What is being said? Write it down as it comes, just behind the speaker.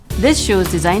This show is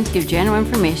designed to give general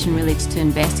information related to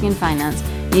investing and finance.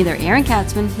 Neither Aaron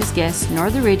Katzman, his guests,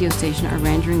 nor the radio station are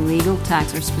rendering legal,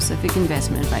 tax, or specific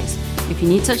investment advice. If you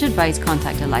need such advice,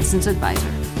 contact a licensed advisor.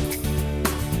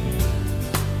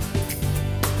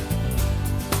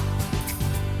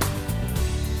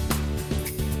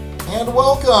 And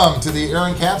welcome to the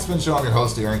Aaron Katzman Show. I'm your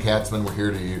host, Aaron Katzman.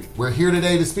 We're here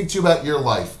today to speak to you about your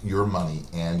life, your money,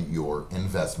 and your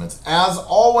investments. As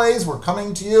always, we're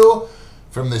coming to you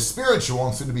from the spiritual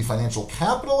and soon-to-be financial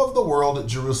capital of the world,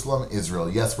 Jerusalem,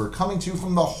 Israel. Yes, we're coming to you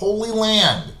from the Holy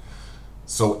Land.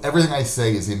 So everything I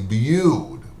say is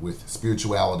imbued with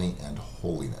spirituality and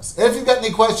holiness. If you've got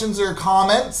any questions or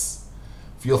comments,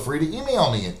 feel free to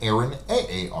email me at Aaron,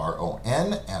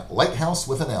 A-A-R-O-N, at lighthouse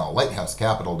with an L,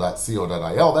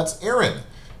 lighthousecapital.co.il. That's Aaron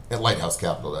at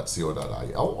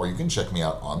lighthousecapital.co.il. Or you can check me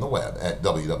out on the web at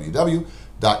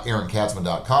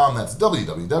www.aaronkatzman.com. That's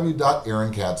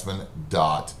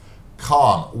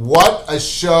www.aaronkatzman.com. What a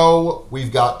show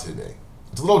we've got today.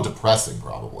 It's a little depressing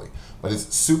probably, but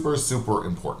it's super, super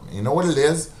important. You know what it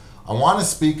is? I want to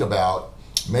speak about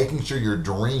making sure your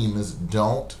dreams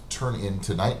don't turn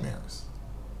into nightmares.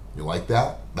 You like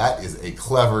that? That is a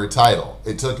clever title.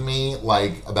 It took me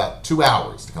like about 2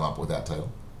 hours to come up with that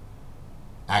title.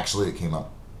 Actually, it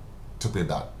took me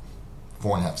about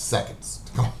 4.5 seconds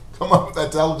to come up with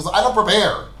that title because I don't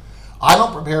prepare. I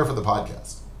don't prepare for the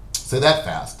podcast. Say that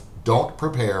fast. Don't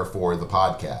prepare for the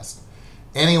podcast.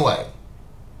 Anyway,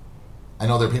 I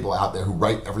know there are people out there who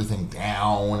write everything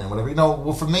down and whatever.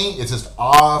 Well, for me, it's just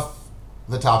off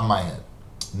the top of my head.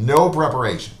 No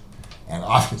preparation. And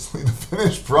obviously, the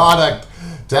finished product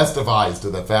testifies to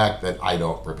the fact that I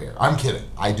don't prepare. I'm kidding.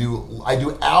 I do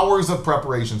hours of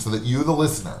preparation so that you, the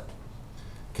listener,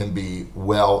 can be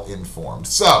well informed.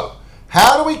 So,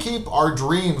 how do we keep our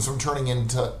dreams from turning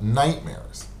into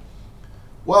nightmares?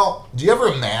 Well, do you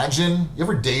ever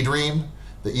daydream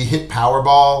that you hit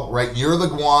Powerball, right? You're the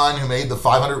one who won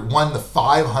the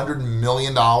 $500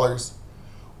 million,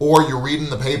 or you're reading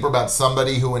the paper about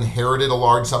somebody who inherited a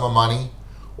large sum of money.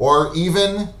 Or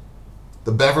even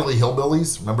the Beverly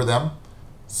Hillbillies, remember them?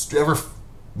 Do you ever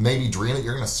maybe dream that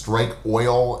you're going to strike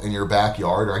oil in your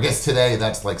backyard? Or I guess today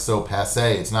that's like so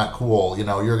passé, it's not cool.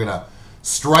 You're going to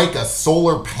strike a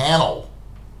solar panel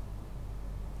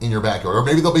in your backyard. Or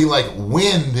maybe there'll be like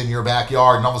wind in your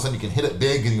backyard and all of a sudden you can hit it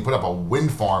big and you can put up a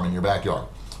wind farm in your backyard.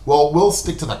 Well, we'll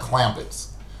stick to the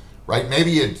Clampetts, right? Maybe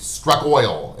you struck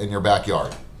oil in your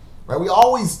backyard, right? We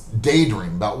always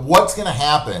daydream about what's going to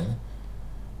happen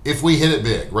if we hit it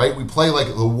big, right? We play like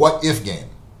the what if game.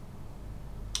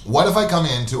 What if I come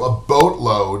into a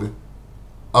boatload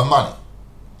of money?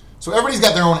 So everybody's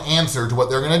got their own answer to what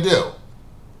they're going to do,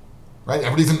 right?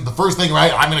 The first thing,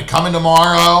 right? I'm going to come in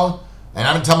tomorrow and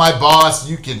I'm going to tell my boss,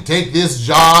 you can take this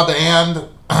job and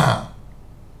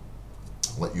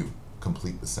let you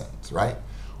complete the sentence, right?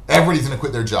 Everybody's going to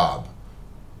quit their job.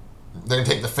 They're going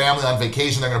to take the family on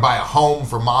vacation. They're going to buy a home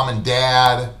for mom and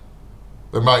dad.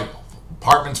 They're going to buy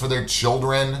apartments for their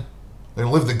children. They're going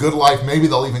to live the good life. Maybe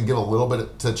they'll even give a little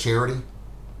bit to charity.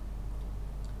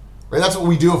 Right? That's what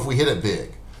we do if we hit it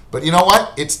big. But you know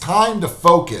what? It's time to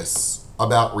focus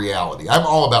about reality. I'm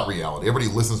all about reality.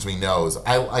 Everybody who listens to me knows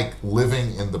I like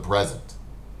living in the present.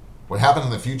 What happened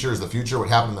in the future is the future. What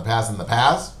happened in the past is the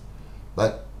past.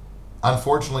 But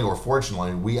unfortunately or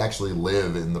fortunately, we actually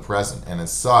live in the present. And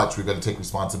as such, we've got to take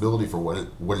responsibility for what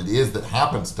it is that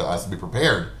happens to us and be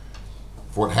prepared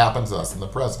for what happens to us in the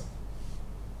present.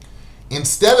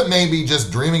 Instead of maybe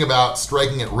just dreaming about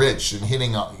striking it rich and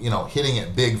hitting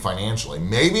it big financially,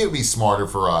 maybe it'd be smarter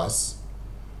for us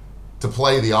to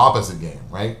play the opposite game,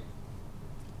 right?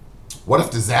 What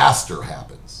if disaster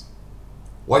happens?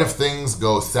 What if things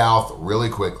go south really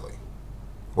quickly?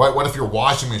 What if your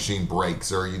washing machine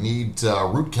breaks, or you need a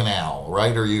root canal,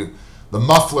 right? Or the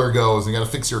muffler goes and you got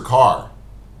to fix your car?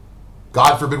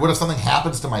 God forbid, what if something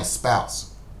happens to my spouse?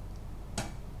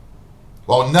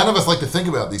 Well, none of us like to think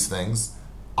about these things.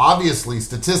 Obviously,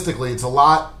 statistically, it's a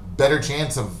lot better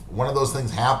chance of one of those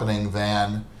things happening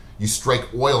than you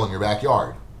strike oil in your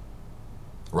backyard,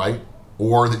 right?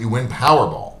 Or that you win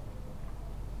Powerball.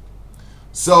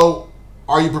 So,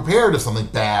 are you prepared if something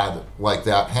bad like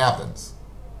that happens?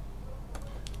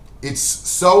 It's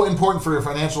so important for your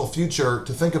financial future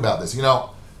to think about this.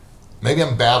 Maybe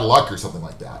I'm bad luck or something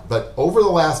like that. But over the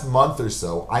last month or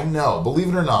so, I know, believe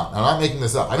it or not, I'm not making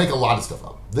this up. I make a lot of stuff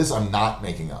up. This I'm not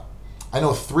making up. I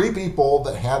know 3 people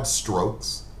that had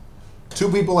strokes. 2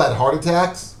 people had heart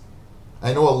attacks.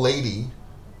 I know a lady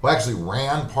who actually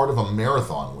ran part of a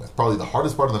marathon with, probably the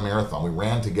hardest part of the marathon. We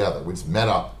ran together. We just met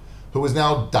up. Who is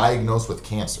now diagnosed with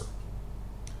cancer.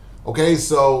 Okay,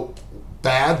 so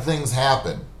bad things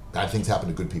happen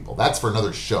to good people. That's for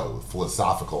another show, the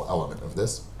philosophical element of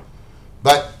this.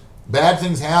 But bad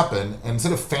things happen, and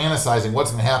instead of fantasizing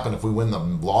what's going to happen if we win the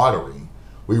lottery,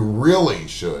 we really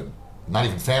should not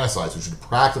even fantasize, we should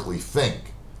practically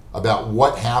think about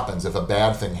what happens if a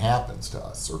bad thing happens to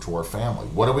us or to our family.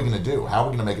 What are we going to do? How are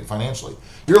we going to make it financially?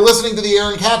 You're listening to the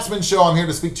Aaron Katzman Show. I'm here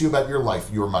to speak to you about your life,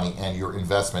 your money, and your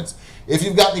investments. If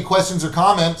you've got any questions or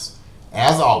comments,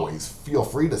 as always, feel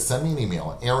free to send me an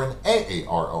email at Aaron,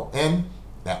 AARON,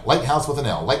 at Lighthouse with an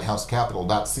L,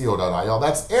 lighthousecapital.co.il.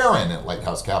 That's Aaron at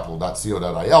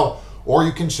lighthousecapital.co.il. Or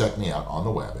you can check me out on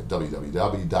the web at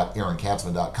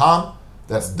www.aaronkatzman.com.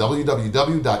 That's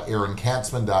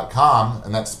www.aaronkatzman.com,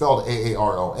 and that's spelled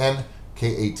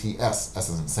AARONKATS, S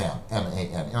as in Sam,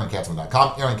 M-A-N,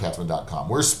 aaronkatzman.com, aaronkatzman.com.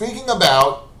 We're speaking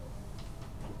about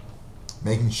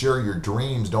making sure your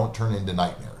dreams don't turn into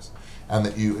nightmares, and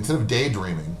that you, instead of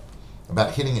daydreaming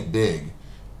about hitting it big,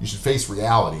 you should face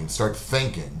reality and start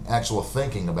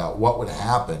thinking about what would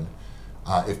happen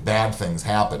if bad things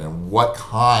happen, and what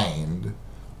kind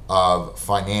of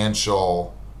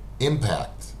financial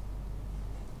impact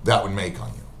that would make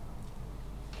on you.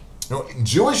 You know, in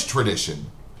Jewish tradition,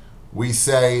 we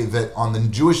say that on the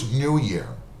Jewish New Year,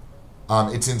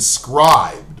 it's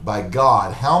inscribed by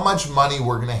God how much money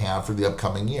we're going to have for the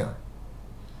upcoming year.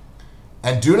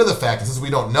 And due to the fact that since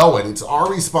we don't know it, it's our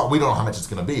response. We don't know how much it's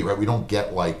going to be, right? We don't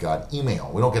get like an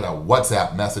email. We don't get a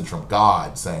WhatsApp message from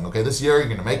God saying, okay, this year you're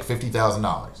going to make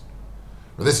 $50,000.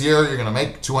 Or this year you're going to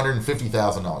make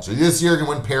 $250,000. Or this year you're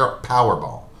going to win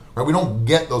Powerball. Right? We don't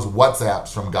get those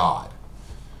WhatsApps from God.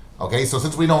 Okay, so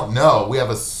since we don't know, we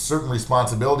have a certain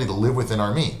responsibility to live within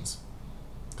our means.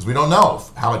 Because we don't know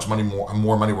how much money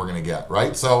more money we're going to get,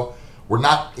 right? So we're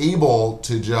not able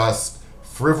to just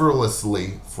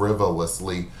frivolously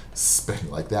spend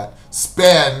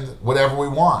whatever we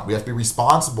want. We have to be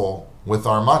responsible with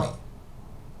our money.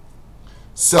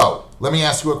 So let me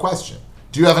ask you a question.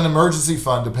 Do you have an emergency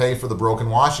fund to pay for the broken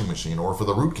washing machine, or for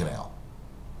the root canal,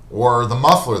 or the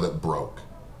muffler that broke?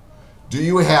 Do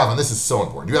you have, and this is so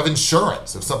important, do you have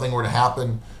insurance if something were to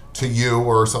happen to you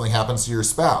or something happens to your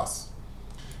spouse?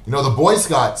 You know, the Boy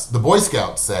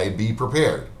Scouts say, be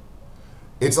prepared.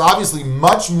 It's obviously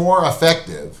much more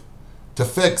effective to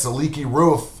fix a leaky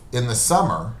roof in the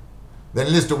summer than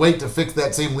it is to wait to fix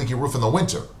that same leaky roof in the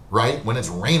winter, right? When it's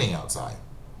raining outside.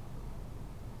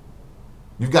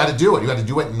 You've got to do it. You got to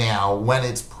do it now when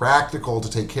it's practical to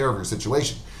take care of your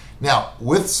situation. Now,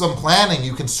 with some planning,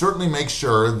 you can certainly make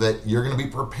sure that you're going to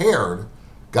be prepared,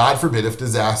 God forbid, if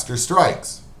disaster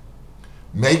strikes.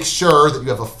 Make sure that you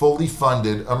have a fully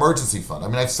funded emergency fund. I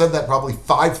mean, I've said that probably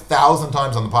 5,000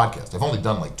 times on the podcast. I've only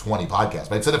done like 20 podcasts,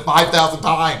 but I've said it 5,000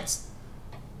 times.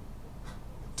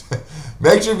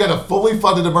 Make sure you've got a fully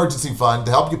funded emergency fund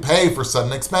to help you pay for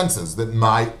sudden expenses that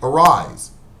might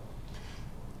arise.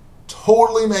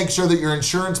 Totally make sure that your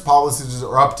insurance policies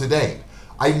are up to date.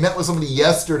 I met with somebody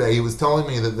yesterday. He was telling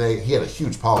me that he had a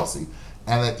huge policy,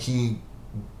 and that he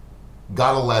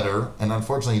got a letter, and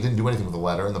unfortunately he didn't do anything with the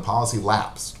letter, and the policy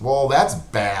lapsed. Well, that's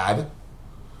bad.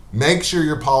 Make sure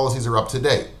your policies are up to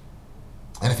date.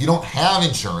 And if you don't have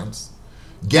insurance,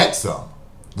 get some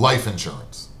life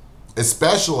insurance,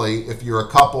 especially if you're a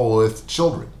couple with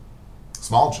children,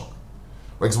 small children.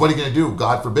 Right? Because what are you going to do?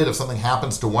 God forbid, if something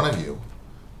happens to one of you,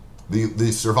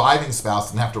 the surviving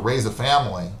spouse can have to raise a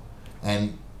family,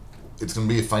 and it's going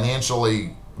to be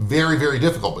financially very, very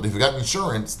difficult. But if you've got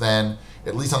insurance, then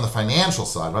at least on the financial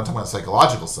side, I'm not talking about the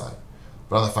psychological side,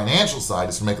 but on the financial side,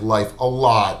 it's going to make life a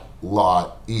lot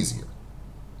easier.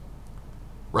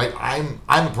 Right? I'm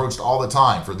approached all the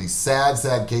time for these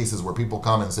sad cases where people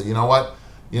come and say, you know what?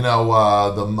 You know,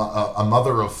 a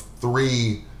mother of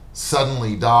 3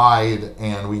 suddenly died,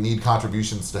 and we need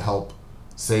contributions to help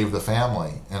save the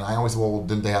family. And I always say, well,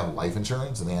 didn't they have life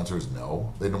insurance? And the answer is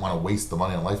no. They didn't want to waste the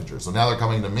money on life insurance. So now they're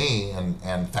coming to me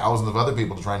and thousands of other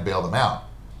people to try and bail them out.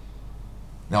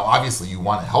 Now, obviously, you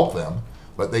want to help them,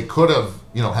 but they could have,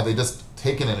 you know, had they just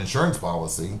taken an insurance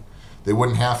policy, they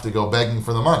wouldn't have to go begging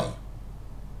for the money.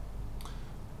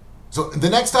 So the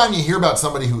next time you hear about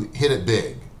somebody who hit it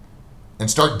big, and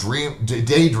start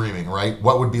daydreaming, right?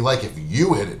 What would be like if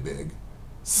you hit it big?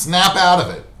 Snap out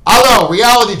of it. Hello,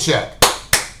 reality check.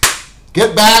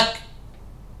 Get back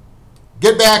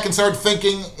and start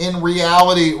thinking in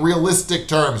realistic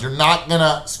terms. You're not going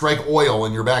to strike oil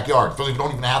in your backyard, especially if you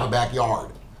don't even have a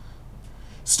backyard.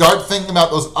 Start thinking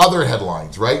about those other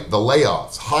headlines, right? The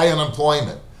layoffs, high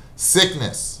unemployment,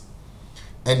 sickness,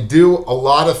 and do a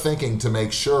lot of thinking to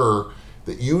make sure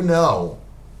that you know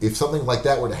if something like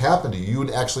that were to happen to you, you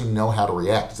would actually know how to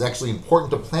react. It's actually important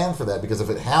to plan for that, because if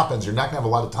it happens, you're not going to have a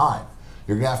lot of time.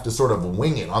 You're going to have to sort of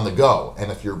wing it on the go.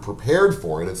 And if you're prepared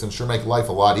for it, it's going to sure make life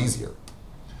a lot easier.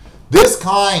 This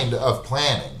kind of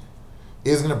planning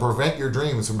is going to prevent your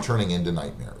dreams from turning into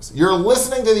nightmares. You're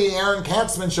listening to the Aaron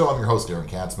Katzman Show. I'm your host, Aaron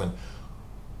Katzman.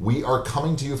 We are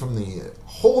coming to you from the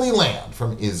Holy Land,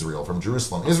 from Israel, from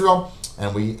Jerusalem, Israel.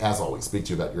 And we, as always, speak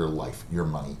to you about your life, your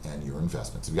money, and your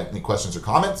investments. If you've got any questions or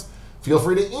comments, feel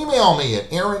free to email me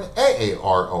at Aaron,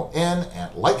 Aaron,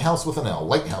 at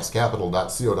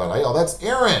lighthousecapital.co.il. That's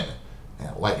Aaron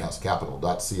at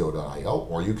lighthousecapital.co.il.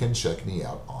 Or you can check me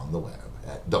out on the web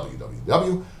at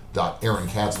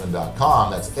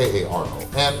www.aaronkatzman.com. That's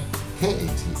AARONKATSMAN,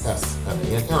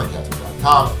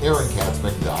 AaronKatzman.com,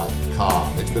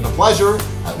 AaronKatzman.com. It's been a pleasure.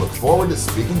 I look forward to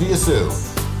speaking to you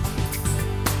soon.